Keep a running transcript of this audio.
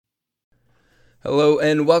Hello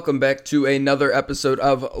and welcome back to another episode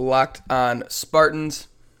of Locked On Spartans.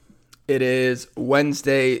 It is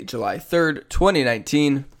Wednesday, July 3rd,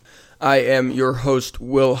 2019. I am your host,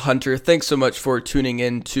 Will Hunter. Thanks so much for tuning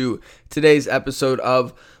in to today's episode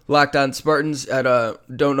of Locked On Spartans. I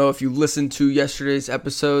don't know if you listened to yesterday's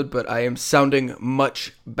episode, but I am sounding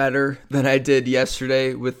much better than I did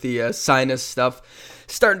yesterday with the sinus stuff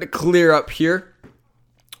starting to clear up here.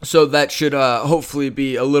 So that should hopefully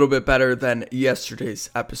be a little bit better than yesterday's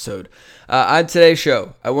episode. On today's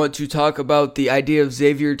show, I want to talk about the idea of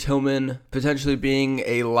Xavier Tillman potentially being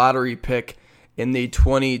a lottery pick in the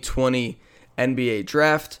 2020 NBA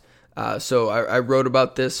draft. So I wrote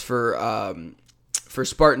about this for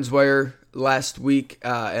Spartans Wire last week,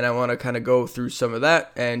 and I want to kind of go through some of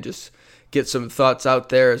that and just get some thoughts out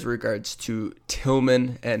there as regards to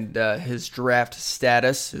Tillman and his draft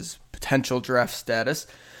status, his potential draft status.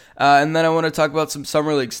 And then I want to talk about some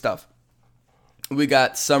Summer League stuff. We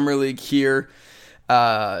got Summer League here.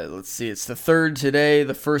 Let's see, it's the 3rd today.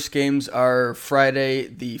 The first games are Friday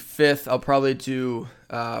the 5th. I'll probably do,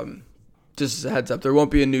 just as a heads up, there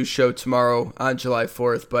won't be a new show tomorrow on July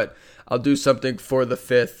 4th, but I'll do something for the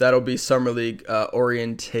 5th. That'll be Summer League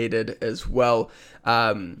orientated as well.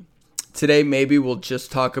 Today maybe we'll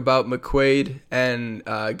just talk about McQuaid and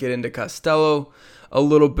get into Costello a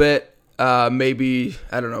little bit. Maybe,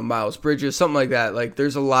 I don't know, Miles Bridges, something like that. Like,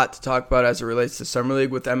 there's a lot to talk about as it relates to Summer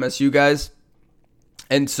League with MSU guys.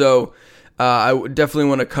 And so I would definitely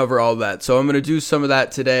want to cover all that. So I'm going to do some of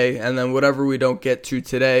that today. And then whatever we don't get to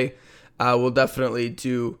today, we'll definitely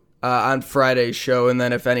do on Friday's show. And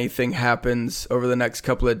then if anything happens over the next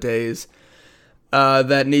couple of days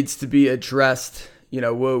that needs to be addressed,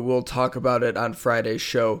 we'll talk about it on Friday's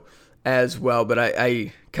show as well. But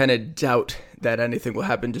I kind of doubt that anything will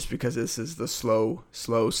happen just because this is the slow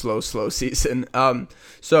season.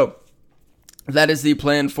 So that is the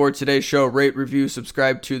plan for today's show. Rate, review,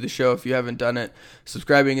 subscribe to the show if you haven't done it.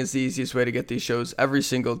 Subscribing is the easiest way to get these shows every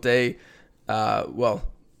single day.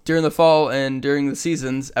 During the fall and during the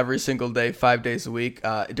seasons, every single day, 5 days a week.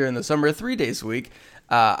 During the summer, 3 days a week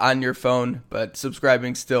on your phone. But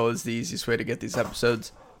subscribing still is the easiest way to get these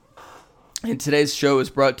episodes. And today's show is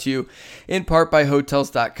brought to you in part by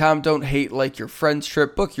Hotels.com. Don't hate like your friend's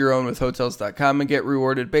trip. Book your own with Hotels.com and get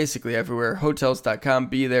rewarded basically everywhere. Hotels.com.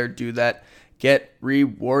 Be there, do that, get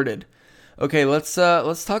rewarded. Okay, let's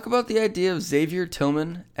talk about the idea of Xavier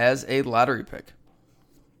Tillman as a lottery pick.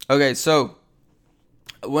 Okay, so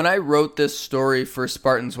when I wrote this story for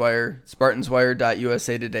Spartans Wire,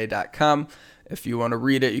 spartanswire.usatoday.com. If you want to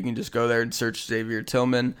read it, you can just go there and search Xavier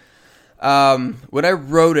Tillman. When I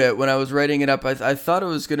wrote it, when I was writing it up, I thought it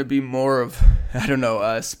was going to be more of,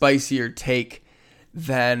 a spicier take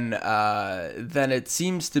than it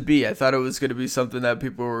seems to be. I thought it was going to be something that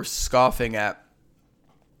people were scoffing at.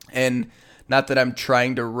 And not that I'm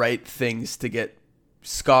trying to write things to get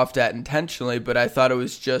scoffed at intentionally, but I thought it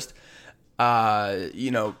was just,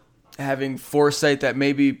 having foresight that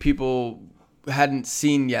maybe people hadn't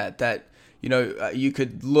seen yet, that you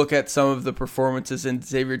could look at some of the performances in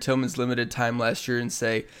Xavier Tillman's limited time last year and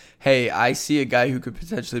say, hey, I see a guy who could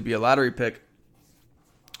potentially be a lottery pick.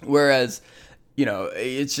 Whereas,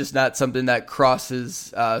 it's just not something that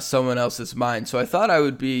crosses someone else's mind. So I thought I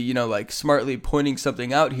would be, smartly pointing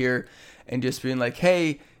something out here and just being like,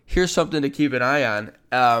 hey, here's something to keep an eye on.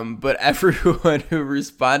 But everyone who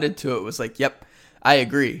responded to it was like, yep, I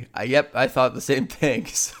agree. I thought the same thing.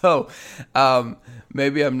 So,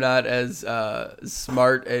 maybe I'm not as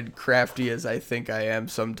smart and crafty as I think I am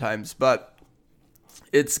sometimes, but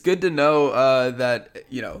it's good to know that,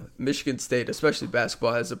 Michigan State, especially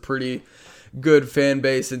basketball, has a pretty good fan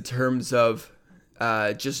base in terms of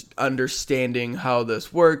just understanding how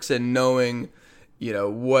this works and knowing,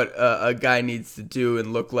 what a guy needs to do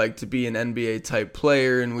and look like to be an NBA type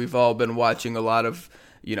player. And we've all been watching a lot of,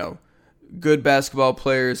 good basketball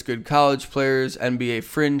players, good college players, NBA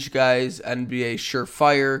fringe guys, NBA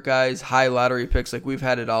surefire guys, high lottery picks. Like, we've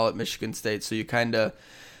had it all at Michigan State. So you kind of,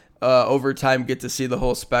 over time, get to see the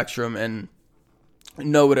whole spectrum and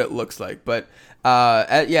know what it looks like. But,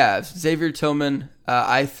 Xavier Tillman,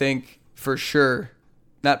 I think for sure,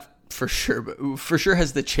 not for sure, but for sure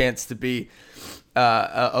has the chance to be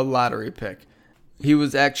a lottery pick. He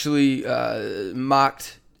was actually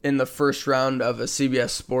mocked in the first round of a CBS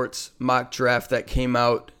Sports mock draft that came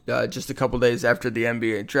out just a couple days after the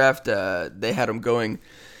NBA draft. They had him going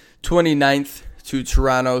 29th to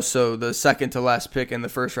Toronto, so the second to last pick in the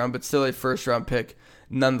first round, but still a first round pick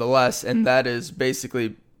nonetheless. And that is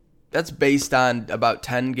that's based on about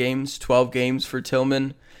 10 games, 12 games for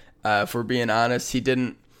Tillman. If we're being honest, he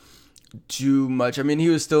didn't do much. I mean, he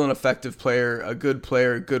was still an effective player, a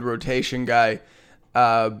good rotation guy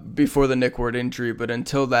before the Nick Ward injury. But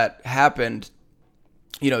until that happened,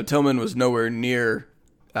 Tillman was nowhere near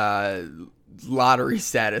lottery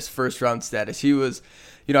status, first round status. He was,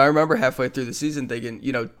 I remember halfway through the season thinking,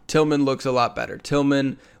 Tillman looks a lot better.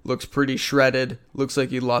 Tillman looks pretty shredded. Looks like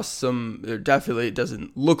he lost some, or definitely it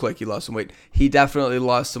doesn't look like he lost some weight. He definitely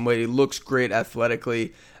lost some weight. He looks great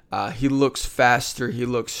athletically. He looks faster. He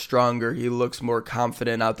looks stronger. He looks more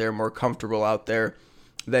confident out there, more comfortable out there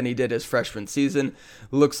than he did his freshman season.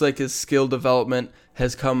 Looks like his skill development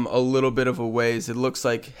has come a little bit of a ways. It looks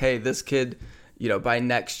like, hey, this kid, by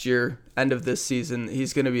next year, end of this season,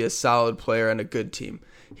 he's going to be a solid player on a good team.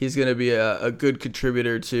 He's going to be a good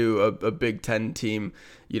contributor to a Big Ten team,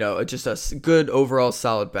 just a good overall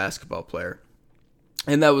solid basketball player.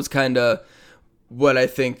 And that was kind of what I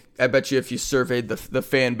bet you if you surveyed the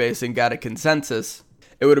fan base and got a consensus,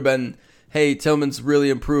 it would have been, hey, Tillman's really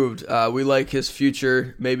improved. We like his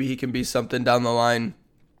future. Maybe he can be something down the line.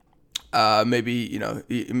 Maybe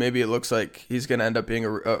it looks like he's going to end up being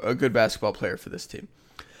a good basketball player for this team.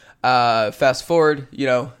 Fast forward,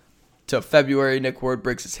 to February, Nick Ward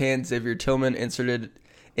breaks his hand. Xavier Tillman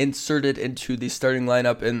inserted into the starting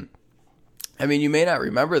lineup. And, I mean, you may not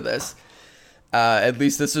remember this. At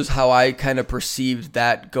least this is how I kind of perceived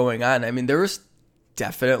that going on. I mean, there was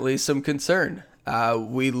definitely some concern.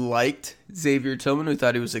 We liked Xavier Tillman. We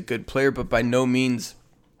thought he was a good player, but by no means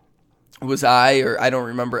was I don't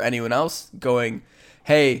remember anyone else going,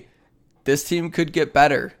 hey, this team could get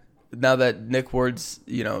better. Now that Nick Ward's,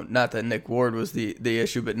 not that Nick Ward was the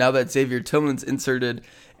issue, but now that Xavier Tillman's inserted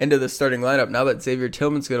into the starting lineup, now that Xavier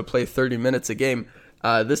Tillman's going to play 30 minutes a game,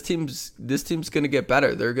 this team's going to get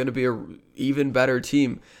better. They're going to be an even better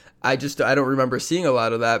team. I don't remember seeing a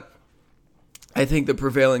lot of that. I think the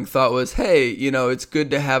prevailing thought was, hey, it's good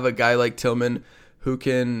to have a guy like Tillman who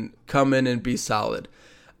can come in and be solid.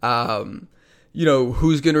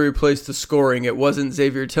 Who's going to replace the scoring? It wasn't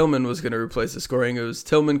Xavier Tillman was going to replace the scoring. It was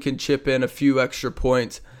Tillman can chip in a few extra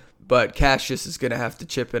points, but Cassius is going to have to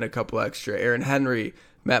chip in a couple extra. Aaron Henry,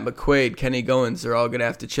 Matt McQuaid, Kenny Goins, they're all going to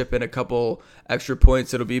have to chip in a couple extra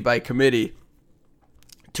points. It'll be by committee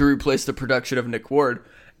to replace the production of Nick Ward.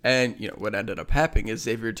 And, what ended up happening is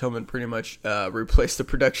Xavier Tillman pretty much replaced the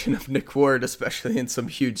production of Nick Ward, especially in some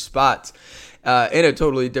huge spots, in a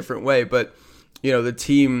totally different way. But, the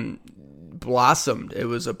team blossomed. It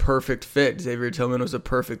was a perfect fit. Xavier Tillman was a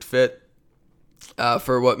perfect fit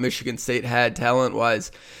for what Michigan State had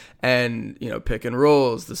talent-wise. And, pick and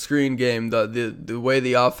rolls, the screen game, the way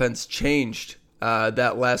the offense changed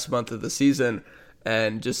that last month of the season,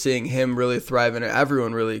 and just seeing him really thrive in it,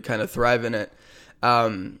 everyone really kind of thrive in it.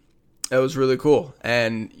 It was really cool.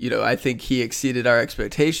 And, I think he exceeded our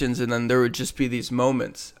expectations. And then there would just be these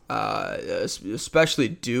moments, especially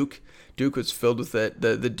Duke. Duke was filled with it.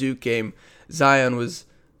 The Duke game, Zion was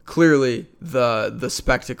clearly the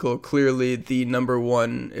spectacle, clearly the number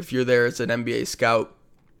one. If you're there as an NBA scout,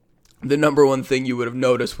 the number one thing you would have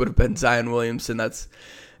noticed would have been Zion Williamson. That's,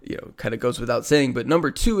 kind of goes without saying. But number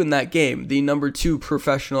two in that game, the number two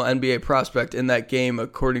professional NBA prospect in that game,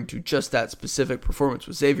 according to just that specific performance,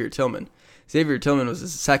 was Xavier Tillman. Xavier Tillman was the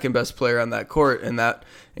second best player on that court, and that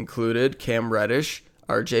included Cam Reddish,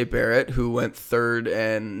 RJ Barrett, who went 3rd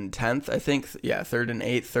and 10th, I think. Yeah, 3rd and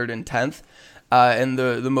 8th, 3rd and 10th. In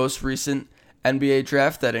the most recent NBA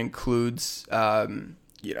draft, that includes, a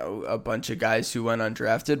bunch of guys who went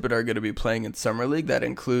undrafted but are going to be playing in Summer League. That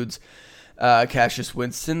includes Cassius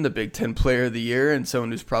Winston, the Big Ten Player of the Year, and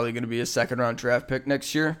someone who's probably going to be a second-round draft pick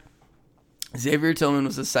next year. Xavier Tillman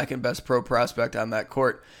was the second best pro prospect on that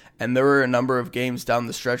court, and there were a number of games down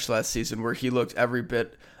the stretch last season where he looked every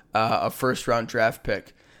bit a first-round draft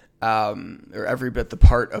pick, or every bit the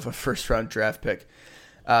part of a first-round draft pick.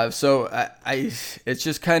 So it's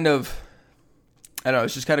just kind of, I don't know,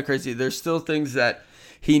 it's just kind of crazy. There's still things that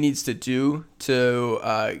he needs to do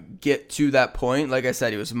to get to that point. Like I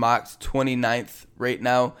said, he was mocked 29th right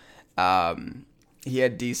now. He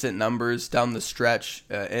had decent numbers down the stretch,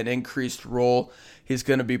 an increased role. He's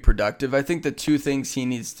going to be productive. I think the two things he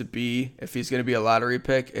needs to be, if he's going to be a lottery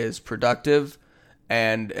pick, is productive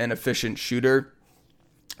and an efficient shooter.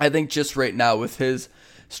 I think just right now with his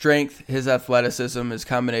strength, his athleticism, his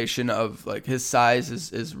combination of like his size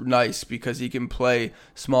is nice because he can play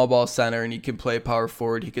small ball center and he can play power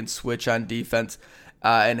forward. He can switch on defense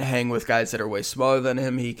and hang with guys that are way smaller than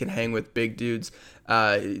him. He can hang with big dudes.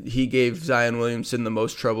 He gave Zion Williamson the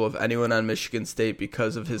most trouble of anyone on Michigan State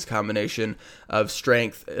because of his combination of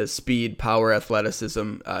strength, speed, power,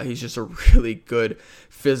 athleticism. He's just a really good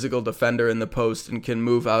physical defender in the post and can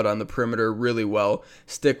move out on the perimeter really well,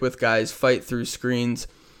 stick with guys, fight through screens,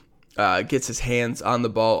 gets his hands on the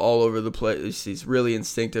ball all over the place. He's really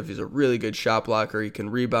instinctive. He's a really good shot blocker. He can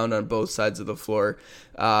rebound on both sides of the floor.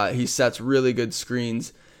 He sets really good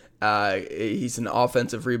screens. He's an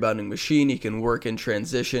offensive rebounding machine. He can work in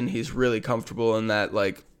transition. He's really comfortable in that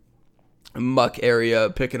like muck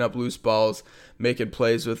area, picking up loose balls, making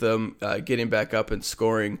plays with them, getting back up and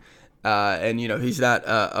scoring. And, he's not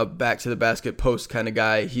a back to the basket post kind of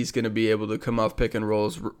guy. He's going to be able to come off pick and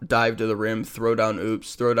rolls, dive to the rim, throw down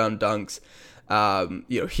oops, throw down dunks.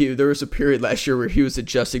 There was a period last year where he was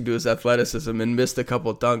adjusting to his athleticism and missed a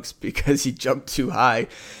couple dunks because he jumped too high,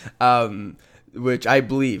 which I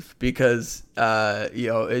believe because,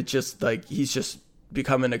 it's just like he's just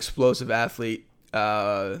become an explosive athlete,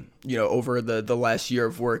 over the last year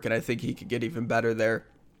of work. And I think he could get even better there.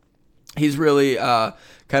 He's really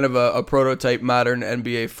kind of a prototype modern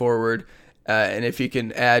NBA forward, and if he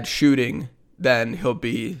can add shooting, then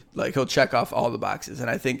he'll check off all the boxes. And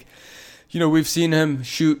I think, we've seen him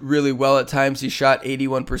shoot really well at times. He shot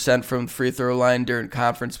 81% from free throw line during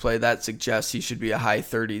conference play. That suggests he should be a high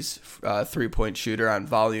 30s 3-point shooter on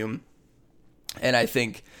volume. And I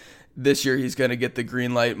think this year he's going to get the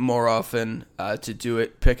green light more often to do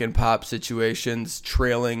it, pick and pop situations,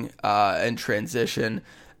 trailing and transition.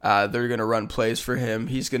 They're going to run plays for him.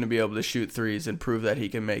 He's going to be able to shoot threes and prove that he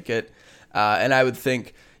can make it. And I would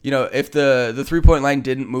think, if the 3-point line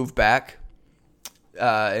didn't move back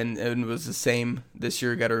and was the same this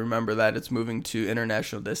year, got to remember that it's moving to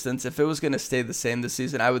international distance. If it was going to stay the same this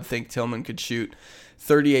season, I would think Tillman could shoot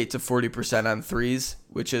 38 to 40% on threes,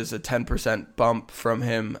 which is a 10% bump from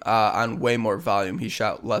him on way more volume. He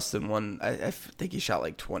shot less than one. I think he shot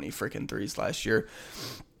like 20 freaking threes last year.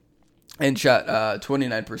 And shot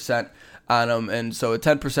 29% on them. And so a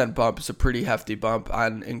 10% bump is a pretty hefty bump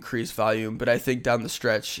on increased volume. But I think down the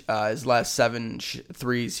stretch, his last 7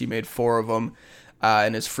 threes, he made 4 of them.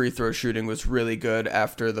 And his free throw shooting was really good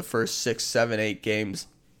after the first 6, 7, 8 games.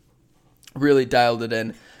 Really dialed it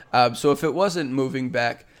in. So if it wasn't moving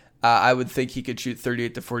back, I would think he could shoot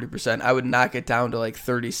 38 to 40%. I would knock it down to like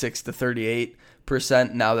 36 to 38%.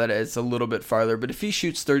 Now that it's a little bit farther. But if he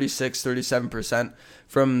shoots 36, 37%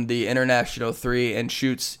 from the international 3 and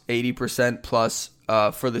shoots 80% plus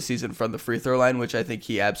for the season from the free throw line, which I think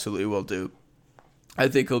he absolutely will do, I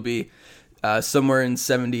think he'll be somewhere in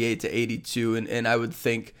 78 to 82. And I would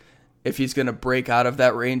think if he's going to break out of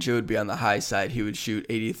that range, it would be on the high side. He would shoot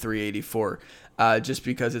 83, 84, just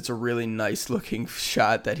because it's a really nice looking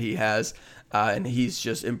shot that he has. And he's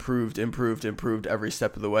just improved every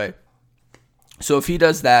step of the way. So if he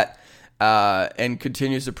does that and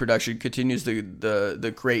continues the production, continues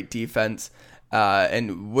the great defense,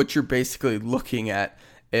 and what you're basically looking at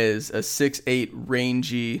is a 6'8"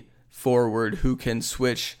 rangy forward who can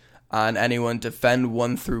switch on anyone, defend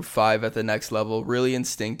 1 through 5 at the next level, really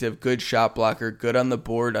instinctive, good shot blocker, good on the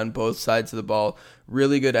board on both sides of the ball,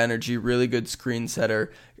 really good energy, really good screen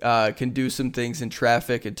setter, can do some things in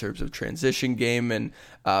traffic in terms of transition game and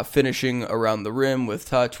finishing around the rim with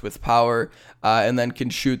touch, with power, and then can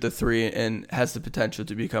shoot the 3 and has the potential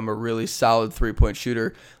to become a really solid 3-point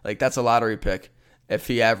shooter. Like, that's a lottery pick. If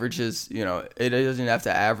he averages, it doesn't have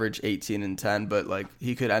to average 18 and 10, but like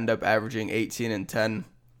he could end up averaging 18 and 10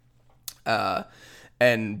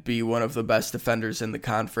 and be one of the best defenders in the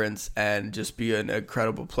conference and just be an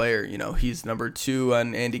incredible player. He's number 2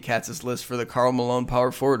 on Andy Katz's list for the Karl Malone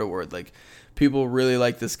Power Forward Award. Like, people really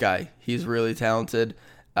like this guy. He's really talented.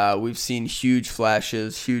 We've seen huge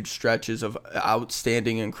flashes, huge stretches of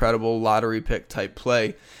outstanding, incredible lottery pick type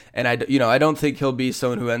play. And I don't think he'll be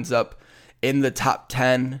someone who ends up in the top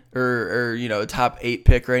 10 or top 8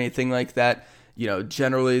 pick or anything like that.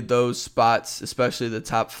 Generally those spots, especially the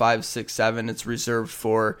top 5, 6, 7, it's reserved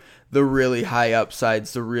for the really high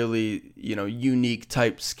upsides, the really, unique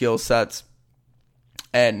type skill sets.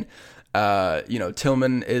 And,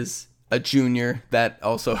 Tillman is a junior. That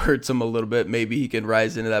also hurts him a little bit. Maybe he can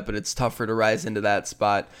rise into that, but it's tougher to rise into that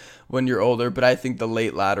spot when you're older. But I think the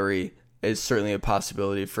late lottery is certainly a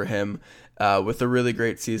possibility for him. With a really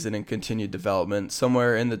great season and continued development,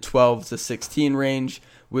 somewhere in the 12 to 16 range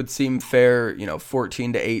would seem fair.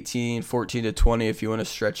 14 to 18, 14 to 20 if you want to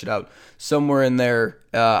stretch it out. Somewhere in there,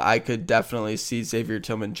 I could definitely see Xavier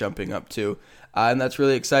Tillman jumping up to. And that's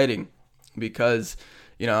really exciting because,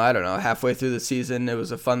 I don't know, halfway through the season, it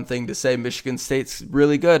was a fun thing to say Michigan State's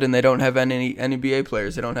really good and they don't have any NBA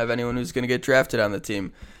players. They don't have anyone who's going to get drafted on the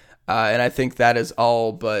team. And I think that is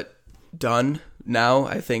all but done now.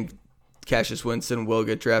 I think Cassius Winston will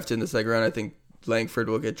get drafted in the second round. I think Langford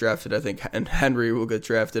will get drafted. I think Henry will get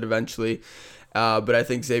drafted eventually. But I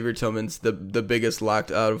think Xavier Tillman's the biggest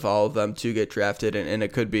locked out of all of them to get drafted, and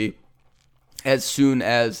it could be as soon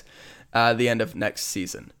as the end of next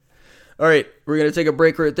season. All right, we're going to take a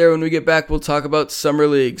break right there. When we get back, we'll talk about Summer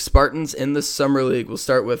League. Spartans in the Summer League. We'll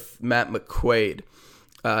start with Matt McQuaid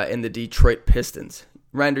in the Detroit Pistons.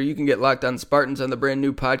 Reminder, you can get Locked On Spartans on the brand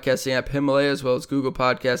new podcasting app Himalaya, as well as Google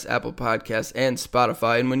Podcasts, Apple Podcasts, and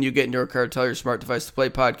Spotify. And when you get in your car, tell your smart device to play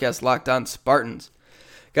podcast Locked On Spartans.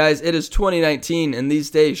 Guys, it is 2019, and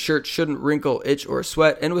these days shirts shouldn't wrinkle, itch, or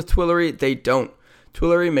sweat, and with Twillory, they don't.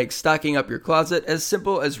 Twillory makes stocking up your closet as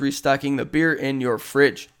simple as restocking the beer in your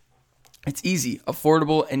fridge. It's easy,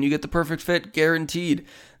 affordable, and you get the perfect fit guaranteed.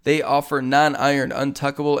 They offer non-ironed,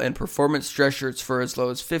 untuckable, and performance dress shirts for as low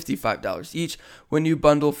as $55 each when you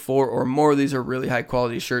bundle 4 or more. These are really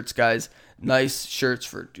high-quality shirts, guys. Nice shirts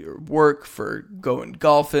for your work, for going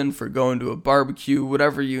golfing, for going to a barbecue,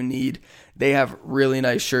 whatever you need. They have really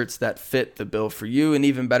nice shirts that fit the bill for you, and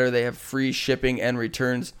even better, they have free shipping and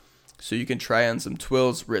returns. So you can try on some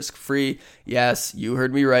Twills risk-free. Yes, you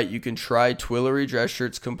heard me right. You can try Twillory dress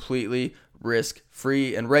shirts completely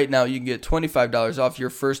risk-free. And right now you can get $25 off your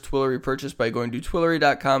first Twillory purchase by going to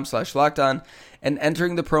Twillory.com/lockedon and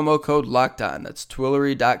entering the promo code LOCKEDON. That's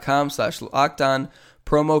Twillory.com/lockedon,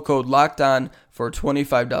 promo code LOCKEDON for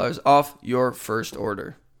 $25 off your first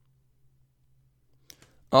order.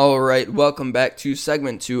 All right, welcome back to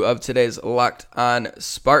segment 2 of today's Locked On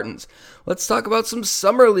Spartans. Let's talk about some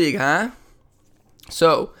Summer League, huh?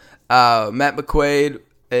 So, Matt McQuaid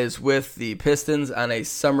is with the Pistons on a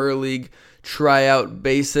Summer League tryout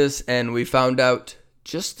basis, and we found out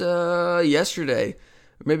just yesterday,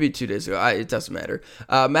 maybe 2 days ago, it doesn't matter.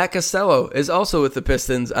 Matt Costello is also with the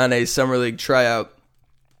Pistons on a Summer League tryout.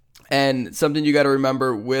 And something you got to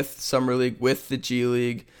remember with Summer League, with the G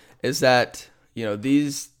League, is that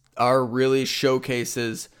these are really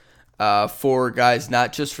showcases for guys,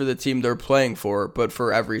 not just for the team they're playing for, but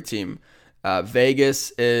for every team.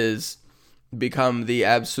 Vegas is become the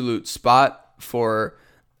absolute spot for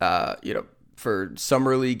for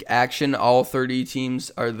Summer League action. All 30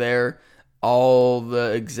 teams are there. All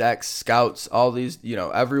the execs, scouts, all these,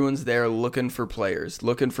 everyone's there looking for players,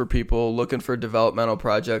 looking for people, looking for developmental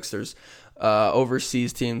projects. There's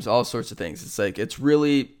overseas teams, all sorts of things.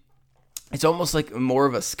 It's almost like more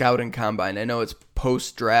of a scouting combine. I know it's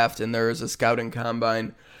post-draft and there is a scouting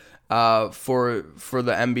combine for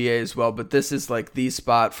the NBA as well, but this is like the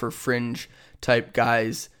spot for fringe type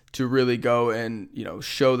guys to really go and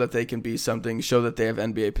show that they can be something, show that they have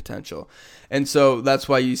NBA potential. And so that's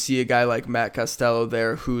why you see a guy like Matt Costello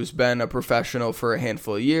there, who's been a professional for a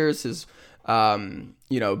handful of years, has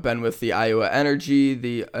been with the Iowa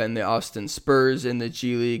Energy and the Austin Spurs in the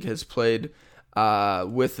G League, has played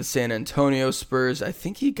with the San Antonio Spurs. I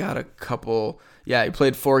think he got he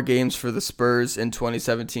played 4 games for the Spurs in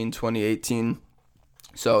 2017, 2018.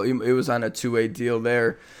 So it was on a 2-way deal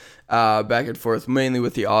there, back and forth, mainly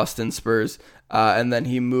with the Austin Spurs. And then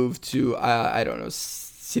he moved to,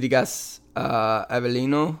 Cidigas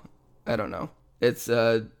Avellino. I don't know. It's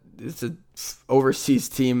a overseas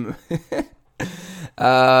team in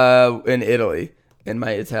Italy. In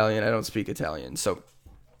my Italian, I don't speak Italian. So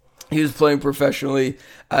he was playing professionally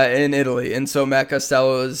in Italy. And so Matt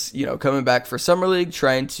Costello is, coming back for Summer League,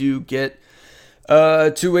 trying to get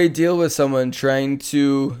a 2-way deal with someone, trying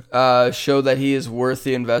to show that he is worth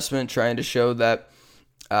the investment, trying to show that,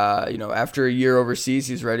 after a year overseas,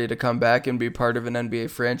 he's ready to come back and be part of an NBA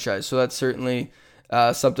franchise. So that's certainly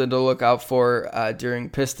something to look out for during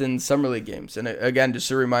Pistons Summer League games. And again, just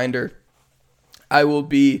a reminder, I will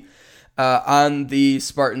be on the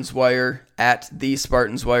Spartans Wire, at the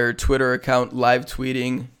Spartans Wire Twitter account, live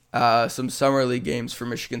tweeting some Summer League games for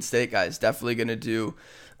Michigan State guys. Definitely going to do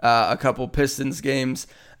a couple Pistons games.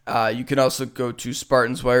 You can also go to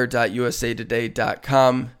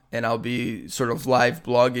spartanswire.usatoday.com, and I'll be sort of live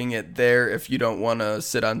blogging it there if you don't want to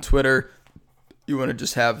sit on Twitter. You want to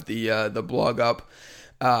just have the blog up.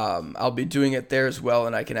 I'll be doing it there as well,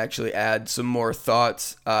 and I can actually add some more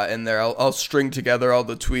thoughts in there. I'll string together all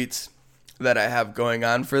the tweets that I have going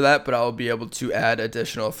on for that, but I'll be able to add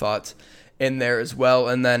additional thoughts in there as well.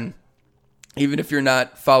 And then even if you're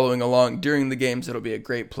not following along during the games, it'll be a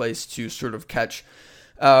great place to sort of catch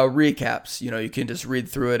recaps. You can just read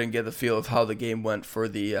through it and get the feel of how the game went for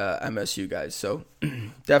the MSU guys. So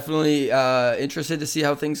definitely interested to see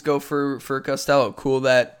how things go for Costello. Cool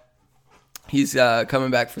that he's coming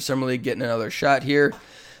back for Summer League, getting another shot here.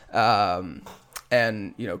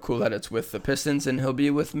 And, cool that it's with the Pistons, and he'll be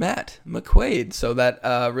with Matt McQuaid. So that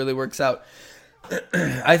really works out.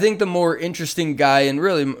 I think the more interesting guy, and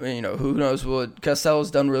really, who knows,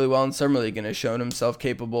 Castella's done really well in Summer League and has shown himself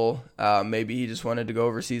capable. Maybe he just wanted to go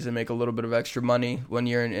overseas and make a little bit of extra money one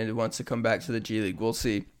year and wants to come back to the G League. We'll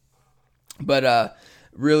see. But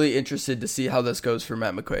really interested to see how this goes for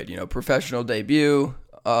Matt McQuaid. Professional debut,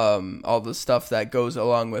 all the stuff that goes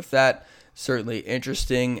along with that. Certainly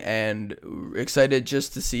interesting and excited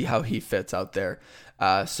just to see how he fits out there.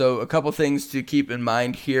 So a couple things to keep in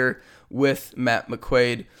mind here with Matt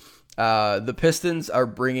McQuaid. The Pistons are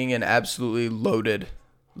bringing an absolutely loaded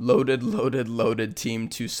team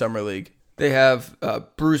to Summer League. They have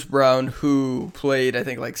Bruce Brown, who played, I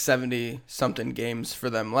think, like 70-something games for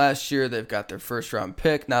them last year. They've got their first-round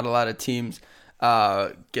pick. Not a lot of teams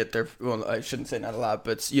get their, well, I shouldn't say not a lot,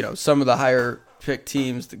 but, some of the higher pick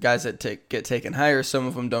teams, the guys that get taken higher, some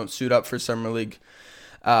of them don't suit up for Summer League.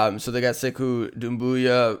 So they got Sekou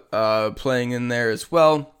Doumbouya playing in there as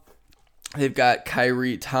well. They've got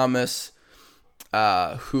Kyrie Thomas,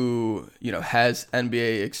 who, has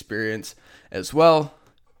NBA experience as well.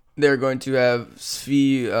 They're going to have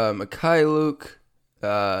Svi Mikhailuk,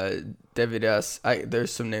 Davidas.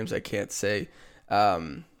 There's some names I can't say.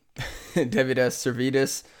 Davidas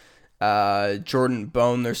Servidis, Jordan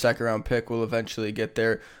Bone, their second-round pick, will eventually get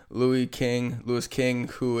there. Louis King,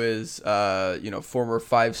 who is former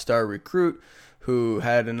 5-star recruit who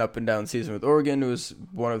had an up-and-down season with Oregon, who was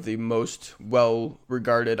one of the most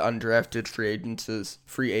well-regarded undrafted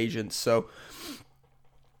free agents. So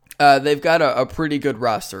they've got a pretty good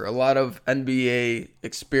roster, a lot of NBA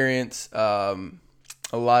experience, a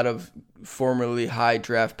lot of formerly high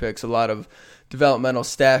draft picks, a lot of developmental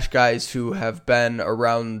stash guys who have been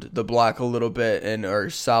around the block a little bit and are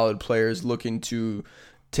solid players looking to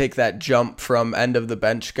take that jump from end of the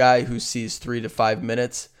bench guy who sees 3 to 5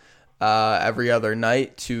 minutes every other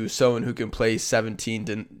night to someone who can play 17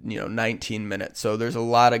 to 19 minutes. So there's a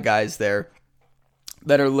lot of guys there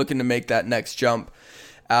that are looking to make that next jump.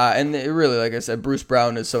 And it really, like I said, Bruce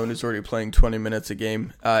Brown is someone who's already playing 20 minutes a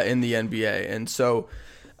game in the NBA. And so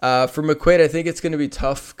for McQuaid, I think it's going to be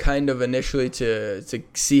tough kind of initially to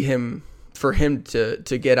see him, for him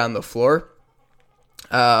to get on the floor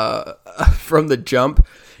from the jump.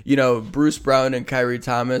 Bruce Brown and Kyrie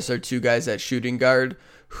Thomas are two guys at shooting guard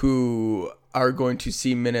who are going to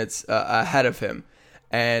see minutes ahead of him.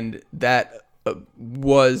 And that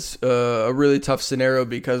was a really tough scenario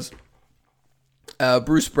because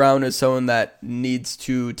Bruce Brown is someone that needs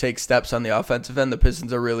to take steps on the offensive end. The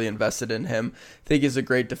Pistons are really invested in him. I think he's a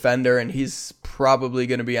great defender, and he's probably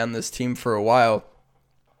going to be on this team for a while.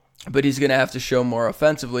 But he's going to have to show more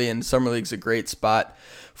offensively, and Summer League's a great spot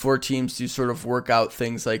for teams to sort of work out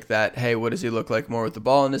things like that. Hey, what does he look like more with the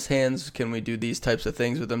ball in his hands? Can we do these types of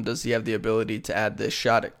things with him? Does he have the ability to add this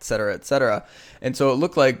shot, et cetera, et cetera? And so it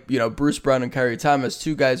looked like, Bruce Brown and Kyrie Thomas,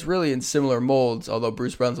 two guys really in similar molds, although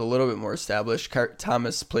Bruce Brown's a little bit more established.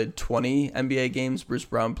 Thomas played 20 NBA games. Bruce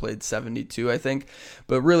Brown played 72, I think.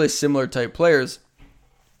 But really similar type players.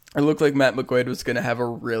 It looked like Matt McQuaid was going to have a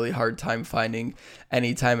really hard time finding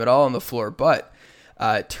any time at all on the floor. But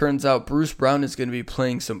it turns out Bruce Brown is going to be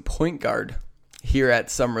playing some point guard here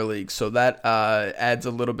at Summer League. So that adds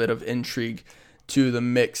a little bit of intrigue to the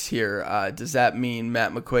mix here. Does that mean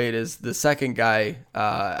Matt McQuaid is the second guy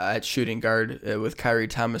at shooting guard with Kyrie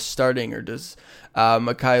Thomas starting? Or does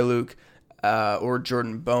Mikhailuk or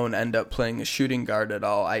Jordan Bone end up playing a shooting guard at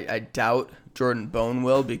all? I doubt Jordan Bone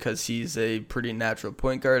will, because he's a pretty natural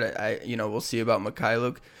point guard. We'll see about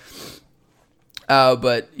Mikhailuk.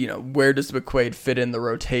 But where does McQuaid fit in the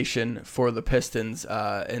rotation for the Pistons?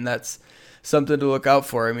 And that's something to look out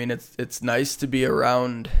for. I mean, it's nice to be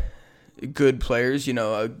around good players,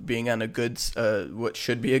 being on a good, what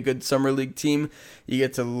should be a good Summer League team. You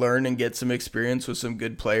get to learn and get some experience with some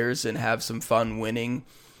good players and have some fun winning.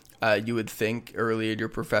 You would think early in your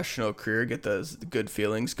professional career, get those good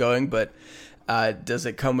feelings going, but does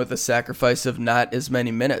it come with a sacrifice of not as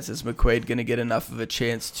many minutes? Is McQuaid going to get enough of a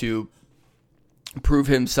chance to prove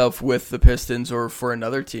himself with the Pistons or for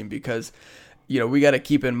another team? Because, we got to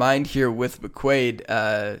keep in mind here with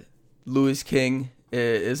McQuaid, Louis King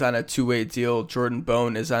is on a two-way deal. Jordan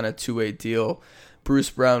Bone is on a two-way deal.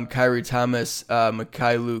 Bruce Brown, Kyrie Thomas,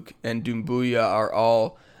 Mikhailuk, and Doumbouya are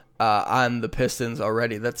all on the Pistons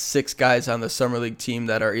already. That's 6 guys on the Summer League team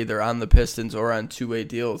that are either on the Pistons or on two-way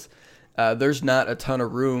deals. There's not a ton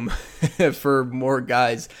of room for more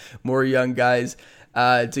young guys,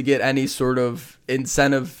 to get any sort of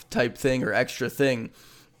incentive type thing or extra thing.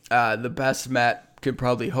 The best Matt could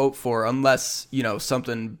probably hope for, unless,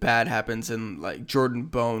 something bad happens and like Jordan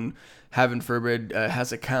Bone heaven forbid,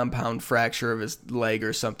 has a compound fracture of his leg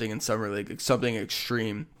or something in summer league, something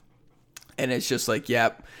extreme. And it's just like,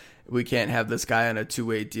 yep, we can't have this guy on a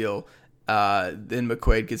two-way deal. Then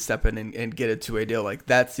McQuaid could step in and get a two-way deal. Like,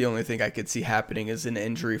 that's the only thing I could see happening is an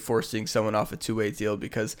injury forcing someone off a two-way deal,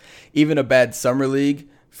 because even a bad summer league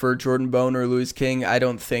for Jordan Bone or Louis King, I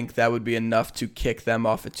don't think that would be enough to kick them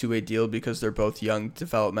off a two-way deal, because they're both young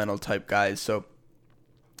developmental type guys. So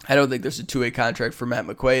I don't think there's a two-way contract for Matt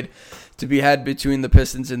McQuaid to be had between the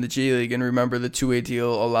Pistons and the G League. And remember, the two-way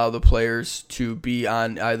deal allow the players to be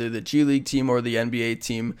on either the G League team or the NBA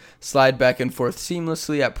team, slide back and forth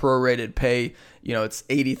seamlessly at prorated pay. It's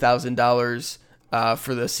 $80,000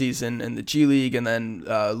 for the season in the G League, and then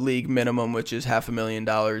league minimum, which is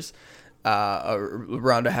 $500,000,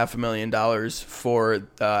 around $500,000 for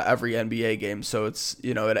every NBA game. So it's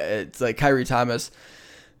it's like Kyrie Thomas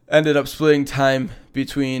ended up splitting time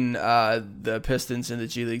between the Pistons and the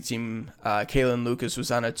G League team. Kalen Lucas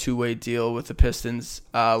was on a two-way deal with the Pistons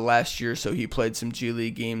last year, so he played some G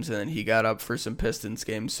League games, and then he got up for some Pistons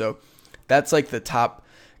games. So that's like the top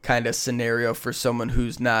kind of scenario for someone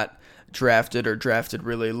who's not drafted or drafted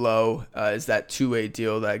really low, is that two-way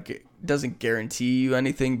deal that doesn't guarantee you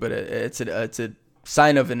anything, but it's a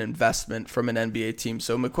sign of an investment from an NBA team.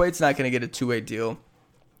 So McQuaid's not going to get a two-way deal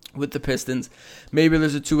with the Pistons. Maybe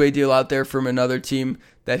there's a two-way deal out there from another team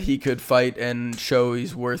that he could fight and show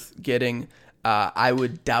he's worth getting. I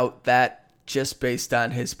would doubt that, just based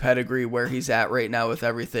on his pedigree, where he's at right now with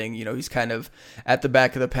everything. He's kind of at the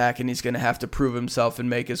back of the pack, and he's going to have to prove himself and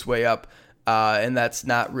make his way up. And that's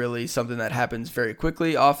not really something that happens very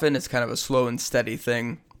quickly. Often it's kind of a slow and steady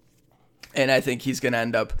thing. And I think he's going to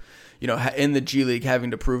end up in the G League having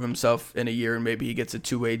to prove himself in a year, and maybe he gets a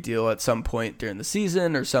two-way deal at some point during the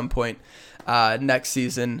season, or some point next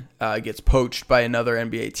season gets poached by another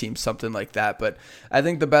NBA team, something like that. But I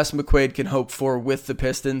think the best McQuaid can hope for with the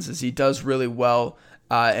Pistons is he does really well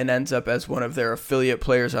and ends up as one of their affiliate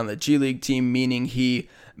players on the G League team, meaning he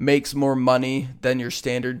makes more money than your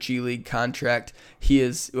standard G League contract. He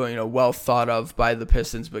is well thought of by the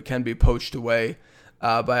Pistons, but can be poached away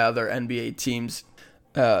by other NBA teams.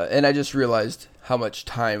 And I just realized how much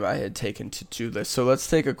time I had taken to do this. So let's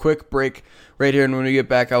take a quick break right here, and when we get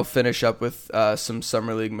back, I'll finish up with some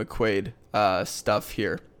Summer League McQuaid stuff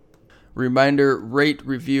here. Reminder, rate,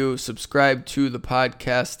 review, subscribe to the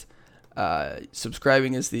podcast.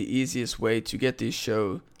 Subscribing is the easiest way to get these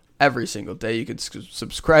shows every single day. You can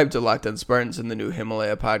subscribe to Locked On Spartans in the new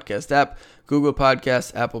Himalaya podcast app, Google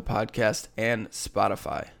Podcast, Apple Podcast, and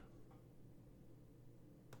Spotify.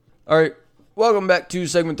 All right. Welcome back to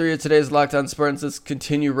segment 3 of today's Locked On Spartans. Let's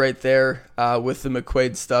continue right there with the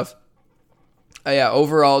McQuaid stuff.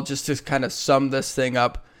 Overall, just to kind of sum this thing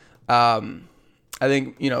up, I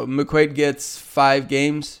think, McQuaid gets 5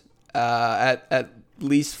 games, at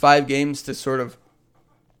least 5 games to sort of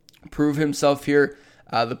prove himself here.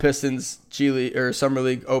 The Pistons G League or Summer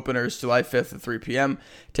League openers July 5th at 3 p.m.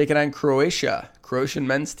 taking on Croatian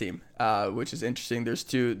men's team, which is interesting. There's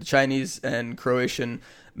two, the Chinese and Croatian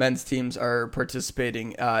men's teams are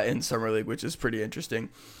participating in Summer League, which is pretty interesting.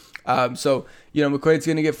 McQuaid's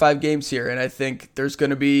going to get 5 games here, and I think there's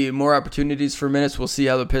going to be more opportunities for minutes. We'll see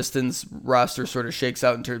how the Pistons roster sort of shakes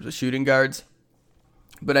out in terms of shooting guards.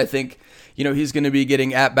 But I think, he's going to be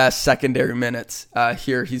getting at best secondary minutes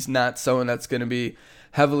here. He's not someone that's going to be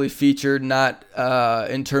heavily featured, not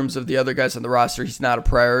in terms of the other guys on the roster. He's not a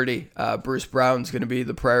priority. Bruce Brown's going to be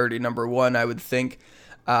the priority number 1, I would think.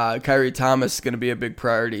 Kyrie Thomas is going to be a big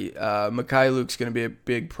priority. Luke's going to be a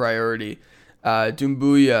big priority.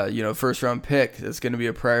 Doumbouya, first round pick, that's going to be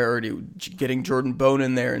a priority. Getting Jordan Bone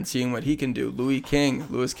in there and seeing what he can do. Louis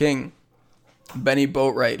King, Benny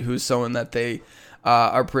Boatwright, who's someone that they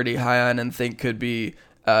are pretty high on and think could be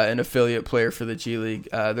an affiliate player for the G League.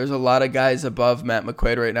 There's a lot of guys above Matt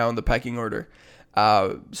McQuaid right now in the pecking order.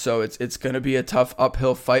 So it's going to be a tough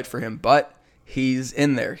uphill fight for him, but he's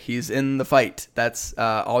in there. He's in the fight. That's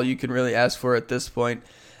all you can really ask for at this point.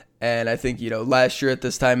 And I think, last year at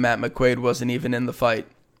this time, Matt McQuaid wasn't even in the fight.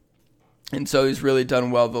 And so he's really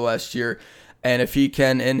done well the last year. And if he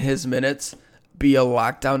can, in his minutes, be a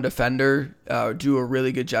lockdown defender, do a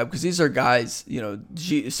really good job. Because these are guys,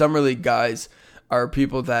 Summer League guys are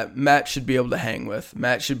people that Matt should be able to hang with.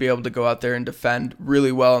 Matt should be able to go out there and defend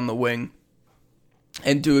really well on the wing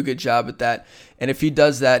and do a good job at that. And if he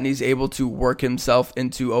does that and he's able to work himself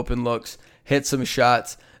into open looks, hit some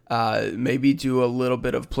shots, maybe do a little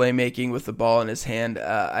bit of playmaking with the ball in his hand,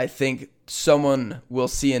 I think someone will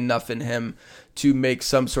see enough in him to make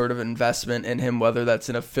some sort of investment in him, whether that's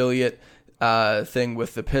an affiliate thing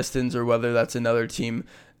with the Pistons or whether that's another team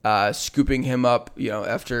scooping him up,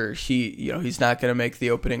 after he's not going to make the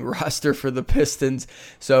opening roster for the Pistons.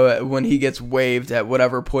 So when he gets waived, at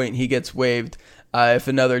whatever point he gets waived, if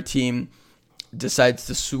another team decides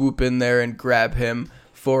to swoop in there and grab him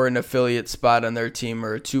for an affiliate spot on their team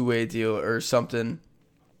or a two-way deal or something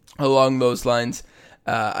along those lines,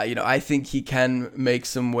 I think he can make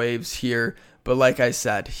some waves here. But like I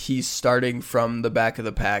said, he's starting from the back of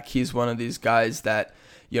the pack. He's one of these guys that,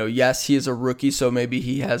 yes, he is a rookie, so maybe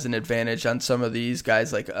he has an advantage on some of these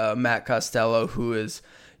guys like Matt Costello, who is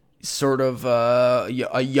sort of a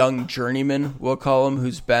young journeyman, we'll call him,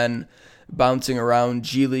 who's been bouncing around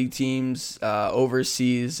G League teams,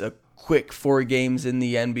 overseas, a quick 4 games in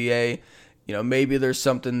the NBA. Maybe there's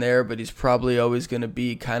something there, but he's probably always going to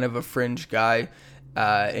be kind of a fringe guy.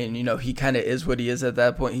 And he kind of is what he is at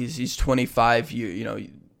that point. He's 25.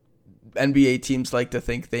 NBA teams like to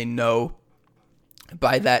think they know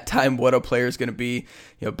by that time what a player is going to be.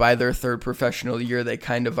 By their third professional year, they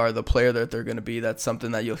kind of are the player that they're going to be. That's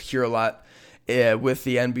something that you'll hear a lot with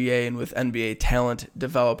the NBA and with NBA talent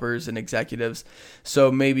developers and executives. So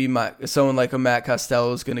maybe someone like a Matt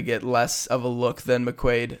Costello is going to get less of a look than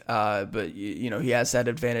McQuaid, but he has that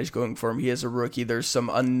advantage going for him. He is a rookie. There's some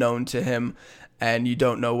unknown to him, and you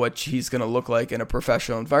don't know what he's going to look like in a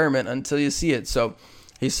professional environment until you see it. So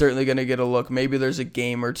he's certainly going to get a look. Maybe there's a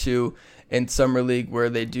game or two in Summer League where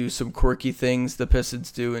they do some quirky things, the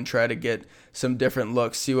Pistons do, and try to get some different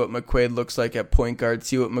looks, see what McQuaid looks like at point guard,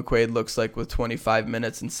 see what McQuaid looks like with 25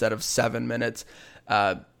 minutes instead of 7 minutes.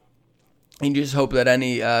 And you just hope that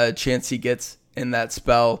any chance he gets in that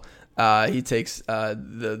spell, he takes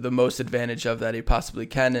the most advantage of that he possibly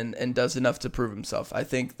can and does enough to prove himself. I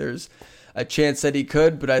think there's a chance that he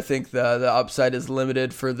could, but I think the upside is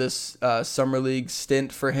limited for this Summer League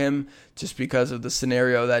stint for him just because of the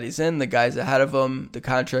scenario that he's in, the guys ahead of him, the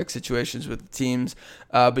contract situations with the teams.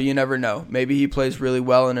 But you never know. Maybe he plays really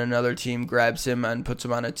well and another team grabs him and puts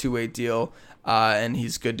him on a two-way deal, and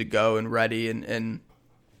he's good to go and ready and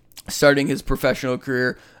starting his professional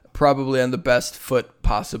career probably on the best foot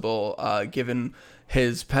possible, given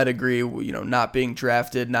his pedigree, not being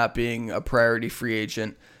drafted, not being a priority free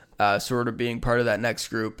agent. Sort of being part of that next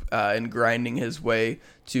group and grinding his way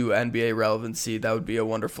to NBA relevancy. That would be a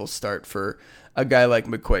wonderful start for a guy like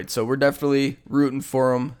McQuaid. So we're definitely rooting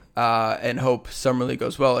for him and hope Summer League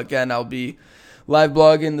goes well. Again, I'll be live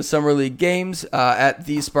blogging the Summer League games at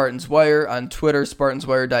the Spartans Wire on Twitter,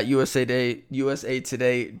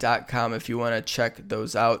 spartanswire.usatoday.com if you want to check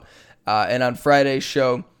those out. And on Friday's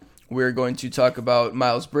show, we're going to talk about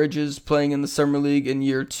Miles Bridges playing in the Summer League in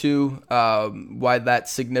year 2, why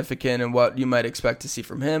that's significant and what you might expect to see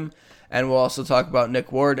from him. And we'll also talk about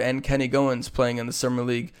Nick Ward and Kenny Goins playing in the Summer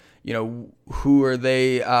League. Who are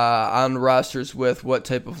they on rosters with? What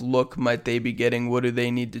type of look might they be getting? What do they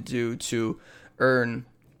need to do to earn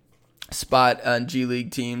spot on G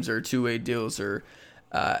League teams or two-way deals or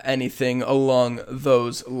anything along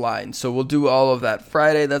those lines. So we'll do all of that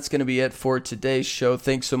Friday. That's going to be it for today's show.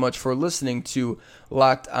 Thanks so much for listening to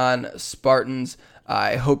Locked On Spartans.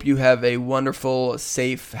 I hope you have a wonderful,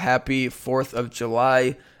 safe, happy 4th of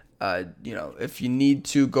July. If you need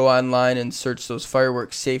to, go online and search those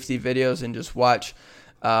fireworks safety videos and just watch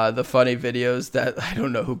the funny videos that I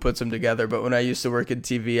don't know who puts them together, but when I used to work in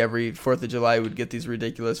TV, every 4th of July would get these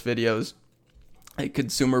ridiculous videos. A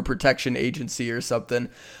consumer protection agency or something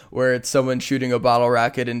where it's someone shooting a bottle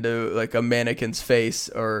rocket into like a mannequin's face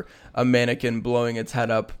or a mannequin blowing its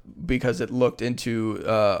head up because it looked into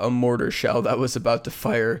a mortar shell that was about to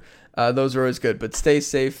fire. Those are always good, but stay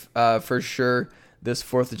safe for sure this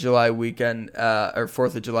 4th of July weekend or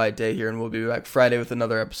 4th of July day here, and we'll be back Friday with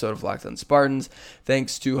another episode of Locked On Spartans.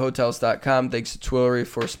 Thanks to Hotels.com. Thanks to Twillery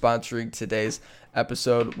for sponsoring today's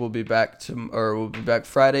episode. We'll be back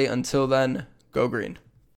Friday. Until then, go green.